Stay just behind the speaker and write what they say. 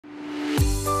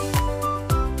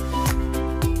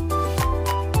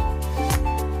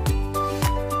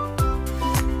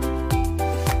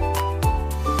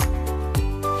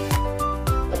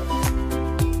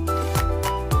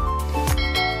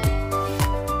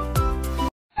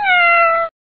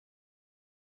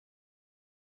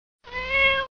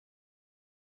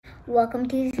Welcome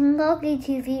to Singogi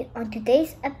TV. On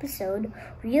today's episode,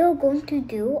 we are going to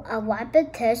do a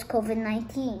rapid test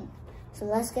COVID-19. So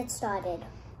let's get started.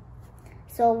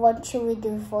 So what should we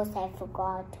do first? I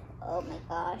forgot. Oh my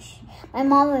gosh. My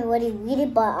mom already read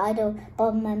it, but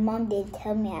my mom didn't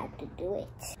tell me how to do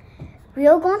it. We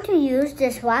are going to use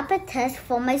this rapid test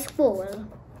for my school.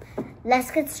 Let's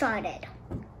get started.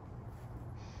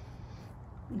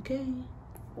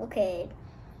 Okay.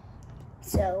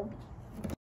 So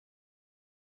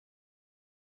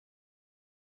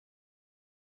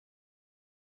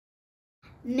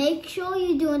make sure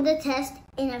you're doing the test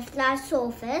in a flat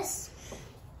surface.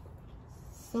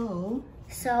 So?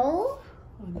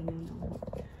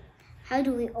 How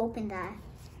do we open that?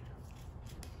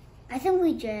 I think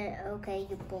we just, okay,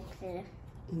 you booked it.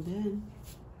 And then?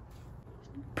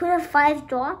 Put a 5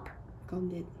 drop.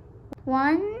 Count it.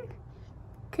 1,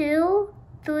 2,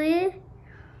 3,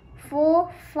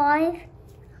 4, 5.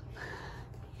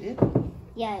 It?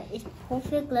 Yeah, it's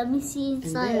perfect. Let me see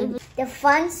inside. The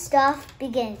fun stuff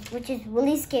begins, which is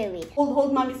really scary.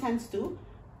 Hold mommy's hands too.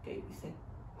 Okay, you said.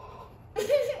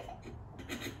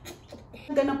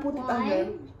 I'm gonna put it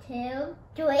under. 1, 2,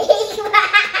 3.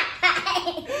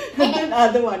 And then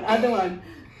other one. 1,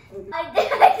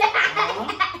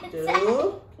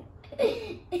 2.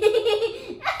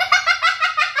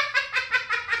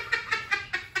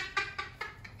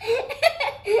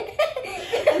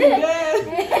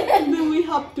 And then we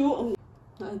have to.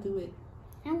 I'll do it.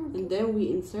 And then we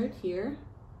insert here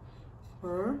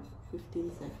for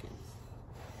 15 seconds.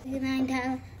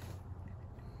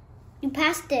 You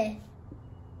passed it.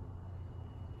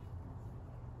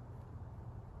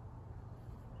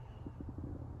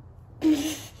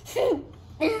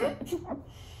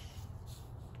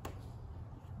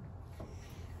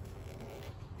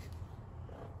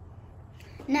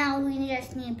 Now we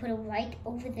just need to put it right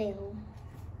over there.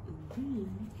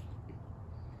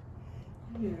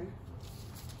 Here.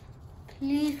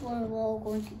 Please, what we're all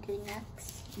going to do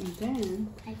next. And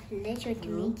then. I pleasure to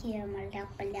meet you,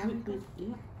 Yeah.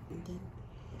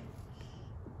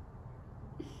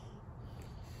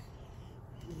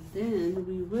 And then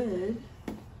we will.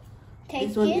 Take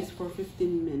this one it. is for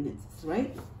 15 minutes,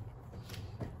 right?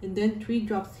 And then 3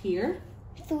 drops here.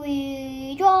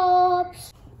 3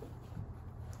 drops.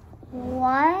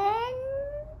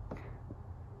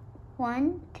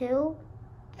 1, 2,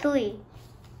 3.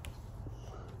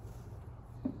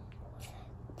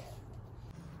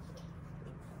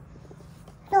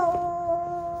 So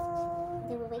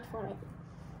they will wait for it.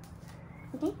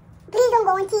 Okay? Please don't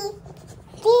go, Auntie.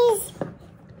 Please.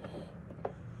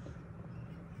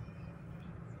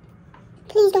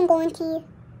 Please don't go, Auntie.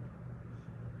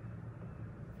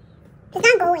 It's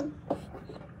not going.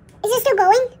 Is it still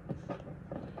going?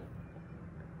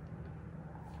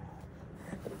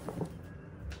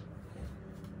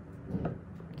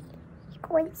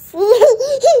 Go and see.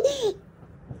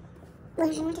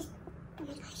 Wait, oh my gosh.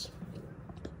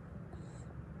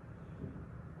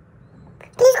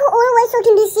 Please go all the way so it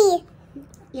can be seen.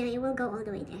 Yeah, it will go all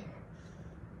the way there.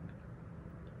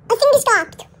 I think it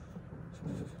stopped.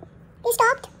 It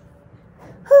stopped?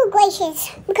 Oh,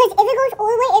 gracious. Because if it goes all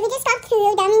the way, if it just stops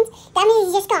here, that means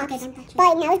it just stopped. Okay,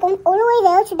 but now it's going all the way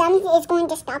there, so that means it's going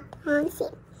to stop on C.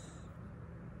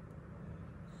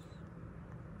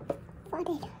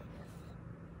 Farted.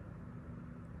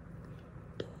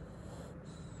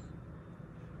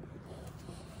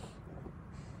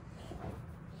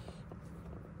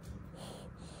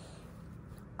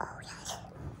 Oh, yes.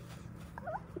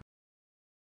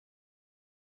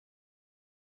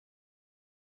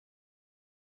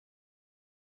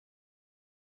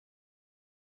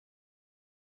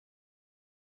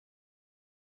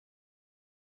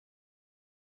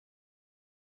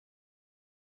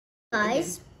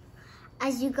 Guys,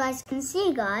 as you guys can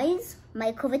see, guys,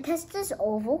 my COVID test is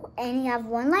over and you have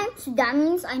 1 line, so that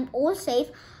means I'm all safe.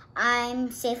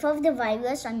 I'm safe of the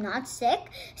virus. I'm not sick.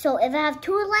 So if I have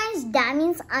 2 lines, that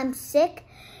means I'm sick,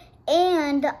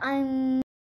 and I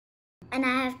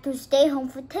have to stay home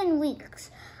for 10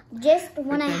 weeks. Just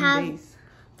when I have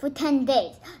for 10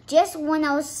 days. Just when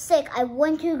I was sick, I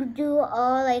went to do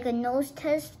like a nose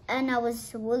test, and I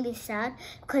was really sad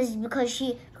because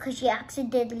she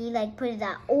accidentally like put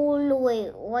that all the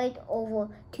way right over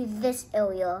to this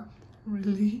area.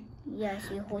 Really? Yeah,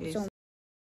 she hurt so much.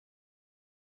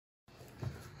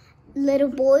 Little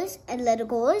boys and little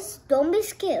girls, don't be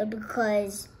scared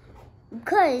because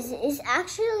it's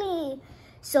actually.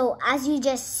 So as you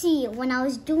just see, when I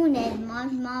was doing it, my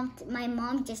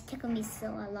mom just tickled me so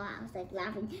a lot. I was like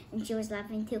laughing, and she was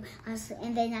laughing too.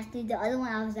 And then after the other one,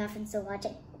 I was laughing so much.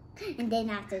 And then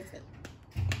after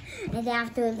And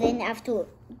then after,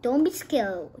 don't be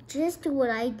scared. Just do what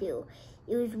I do.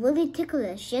 It was really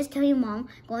ticklish. Just tell your mom,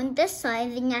 go on this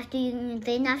side, and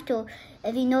then after,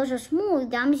 if your nose was small,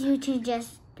 that means you should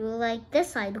just do like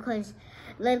this side because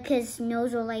his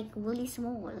nose are like really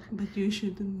small. But you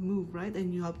shouldn't move, right?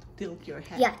 And you have to tilt your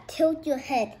head. Yeah, tilt your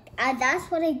head. That's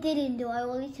what I didn't do. I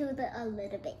only tilted a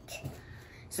little bit.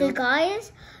 So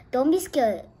guys, don't be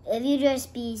scared. If you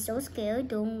just be so scared,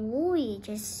 don't worry.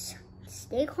 Just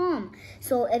stay calm.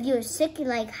 So if you're sick,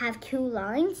 like have 2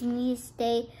 lines, you need to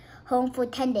stay home for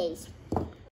 10 days.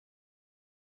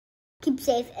 Keep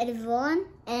safe everyone,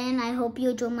 and I hope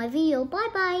you enjoyed my video. Bye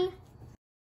bye.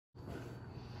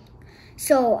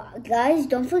 So guys,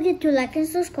 don't forget to like and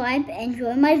subscribe and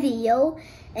enjoy my video,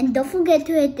 and don't forget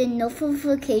to hit the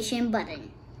notification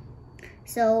button.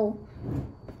 So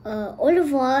au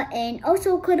revoir, and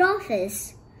also good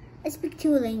office. I speak 2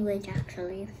 languages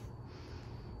actually.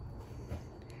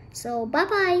 So bye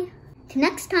bye. Till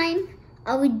next time,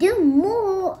 I will do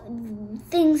more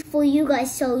things for you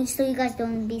guys so you guys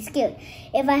don't be scared.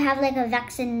 If I have like a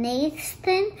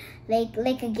vaccination,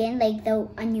 like again, like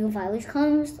a new virus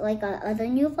comes, like other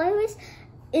new virus,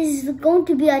 is going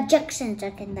to be injections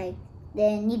again, like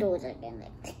the needles again,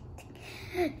 like.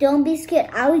 Don't be scared.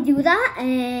 I will do that,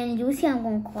 and you'll see I'm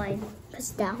going to cry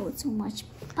because that hurts so much.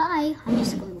 Bye. I'm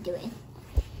just going to do it.